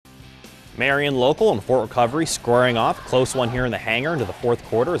Marion local and Fort Recovery scoring off. Close one here in the hangar into the fourth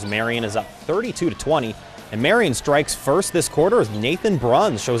quarter as Marion is up 32-20. And Marion strikes first this quarter as Nathan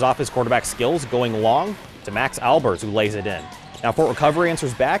Bruns shows off his quarterback skills, going long to Max Albers, who lays it in. Now Fort Recovery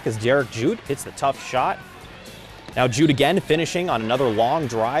answers back as Derek Jute hits the tough shot. Now Jute again finishing on another long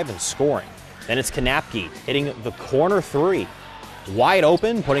drive and scoring. Then it's Kanapke hitting the corner three. Wide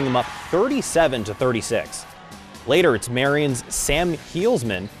open, putting them up 37-36. Later, it's Marion's Sam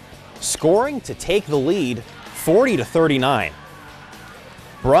Heelsman scoring to take the lead 40-39.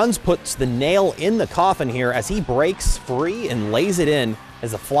 Bruns puts the nail in the coffin here as he breaks free and lays it in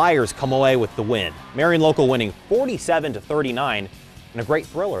as the Flyers come away with the win. Marion local winning 47-39, and a great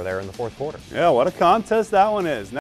thriller there in the fourth quarter. Yeah, what a contest that one is.